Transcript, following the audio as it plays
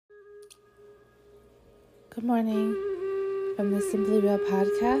Good morning. From the Simply Real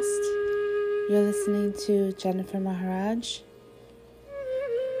podcast, you're listening to Jennifer Maharaj.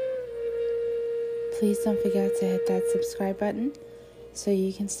 Please don't forget to hit that subscribe button so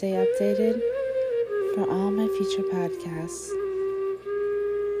you can stay updated for all my future podcasts.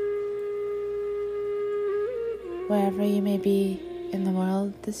 Wherever you may be in the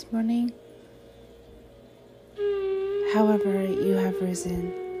world this morning, however you have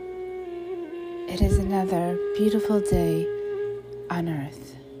risen, it is another beautiful day on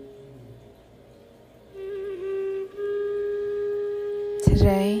earth.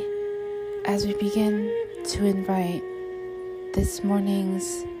 Today, as we begin to invite this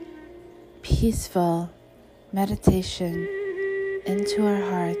morning's peaceful meditation into our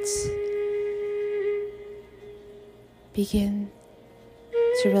hearts, begin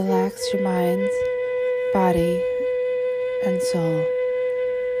to relax your mind, body, and soul.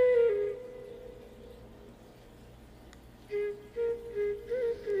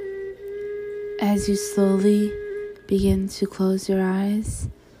 As you slowly begin to close your eyes,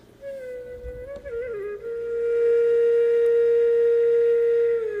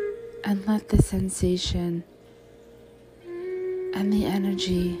 and let the sensation and the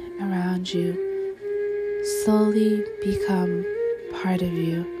energy around you slowly become part of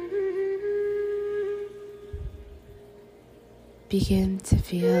you. Begin to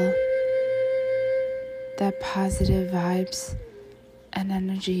feel that positive vibes and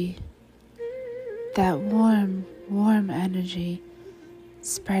energy, that warm energy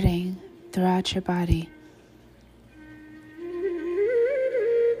spreading throughout your body.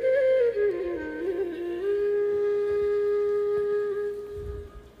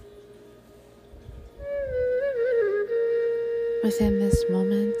 Within this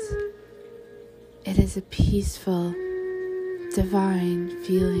moment, it is a peaceful, divine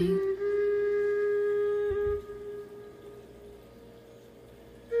feeling.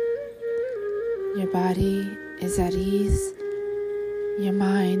 Your body is at ease, your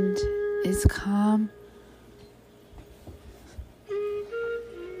mind is calm,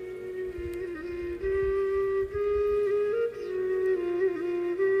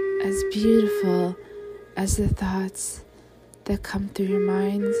 as beautiful as the thoughts that come through your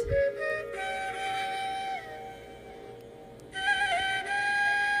mind.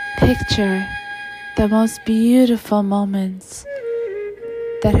 Picture the most beautiful moments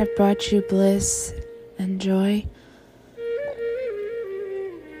that have brought you bliss and joy.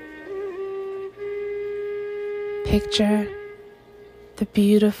 Picture the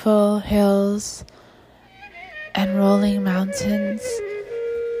beautiful hills and rolling mountains,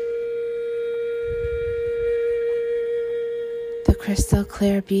 the crystal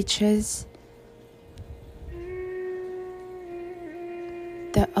clear beaches,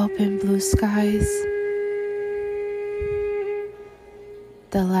 the open blue skies,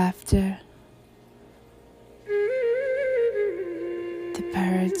 the laughter, the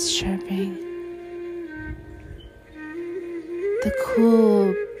birds chirping, the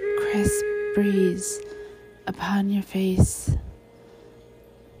cool, crisp breeze upon your face.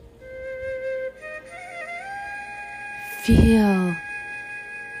 Feel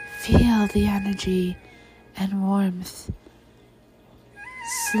the energy and warmth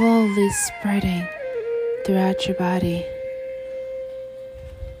slowly spreading throughout your body.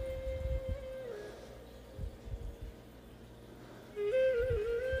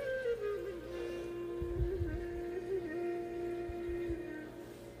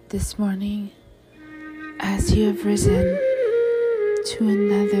 This morning, as you have risen to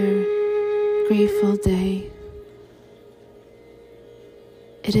another grateful day,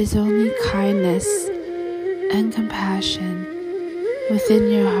 it is only kindness and compassion within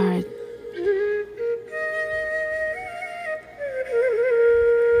your heart.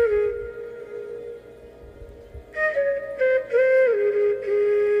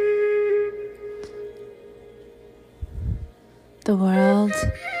 The world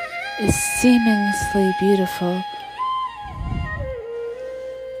is seamlessly beautiful.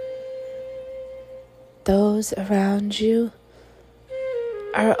 Those around you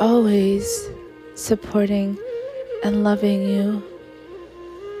are always supporting and loving you.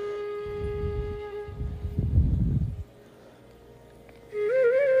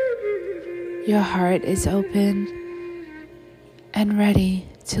 Your heart is open and ready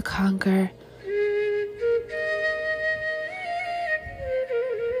to conquer.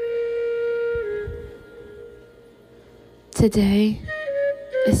 Today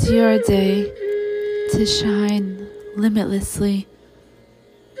is your day to shine limitlessly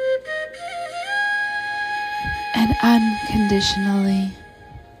and unconditionally.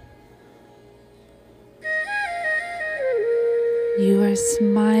 You are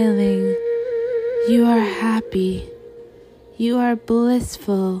smiling. You are happy. You are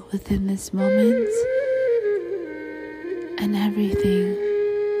blissful within this moment. And everything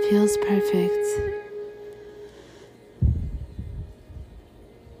feels perfect.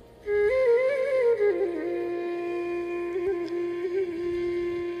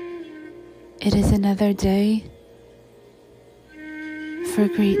 It is another day for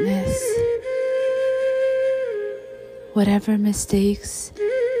greatness. Whatever mistakes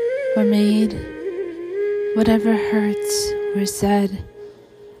were made, whatever hurts were said,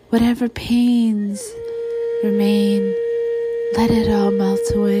 whatever pains remain, let it all melt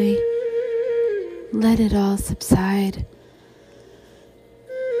away. Let it all subside.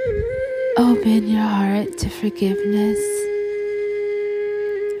 Open your heart to forgiveness.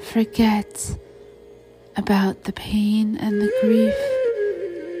 Forget about the pain and the grief.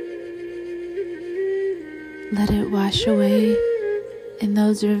 Let it wash away in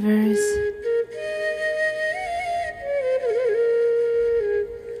those rivers.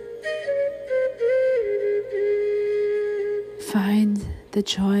 Find the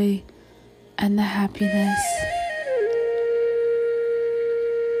joy and the happiness.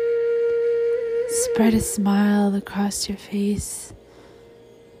 Spread a smile across your face.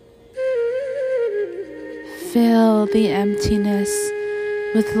 Fill the emptiness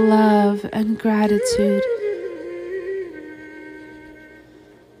with love and gratitude.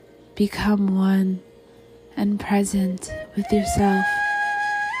 Become one and present with yourself.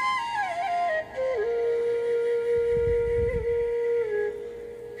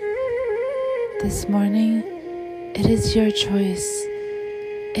 This morning, it is your choice.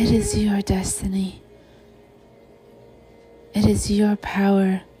 It is your destiny. It is your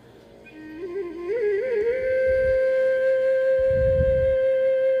power.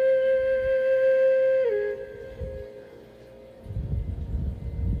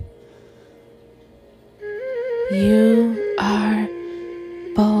 You are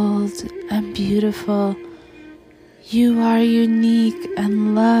bold and beautiful. You are unique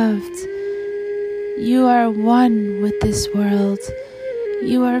and loved. You are one with this world.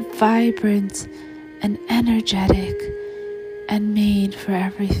 You are vibrant and energetic and made for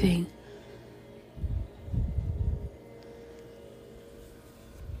everything.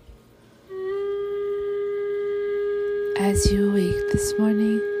 As you awake this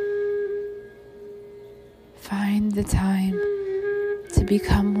morning, find the time to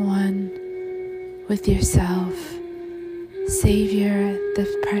become one with yourself. Savor the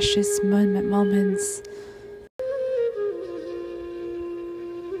precious moments.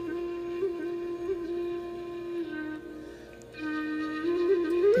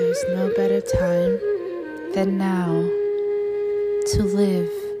 There's no better time than now to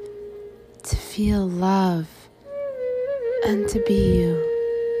live, to feel love, and to be you.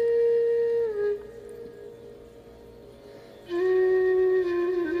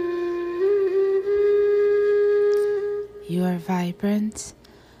 You are vibrant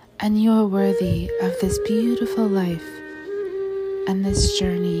and you are worthy of this beautiful life and this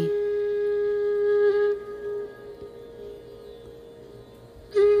journey.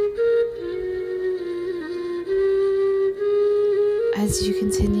 As you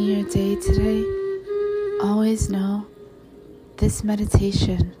continue your day today, always know this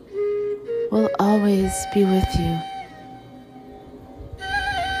meditation will always be with you.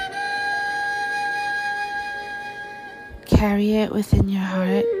 Carry it within your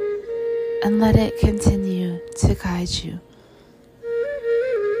heart and let it continue to guide you.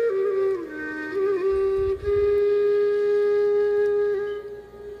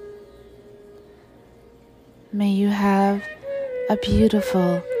 May you have a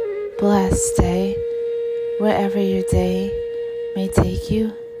beautiful, blessed day, wherever your day may take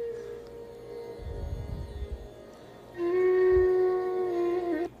you.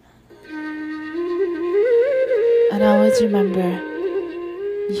 And always remember,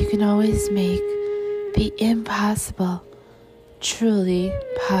 you can always make the impossible truly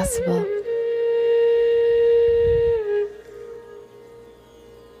possible.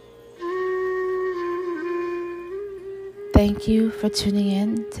 Thank you for tuning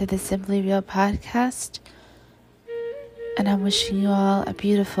in to the Simply Real podcast, and I'm wishing you all a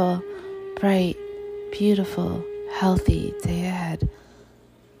beautiful, bright, beautiful, healthy day ahead.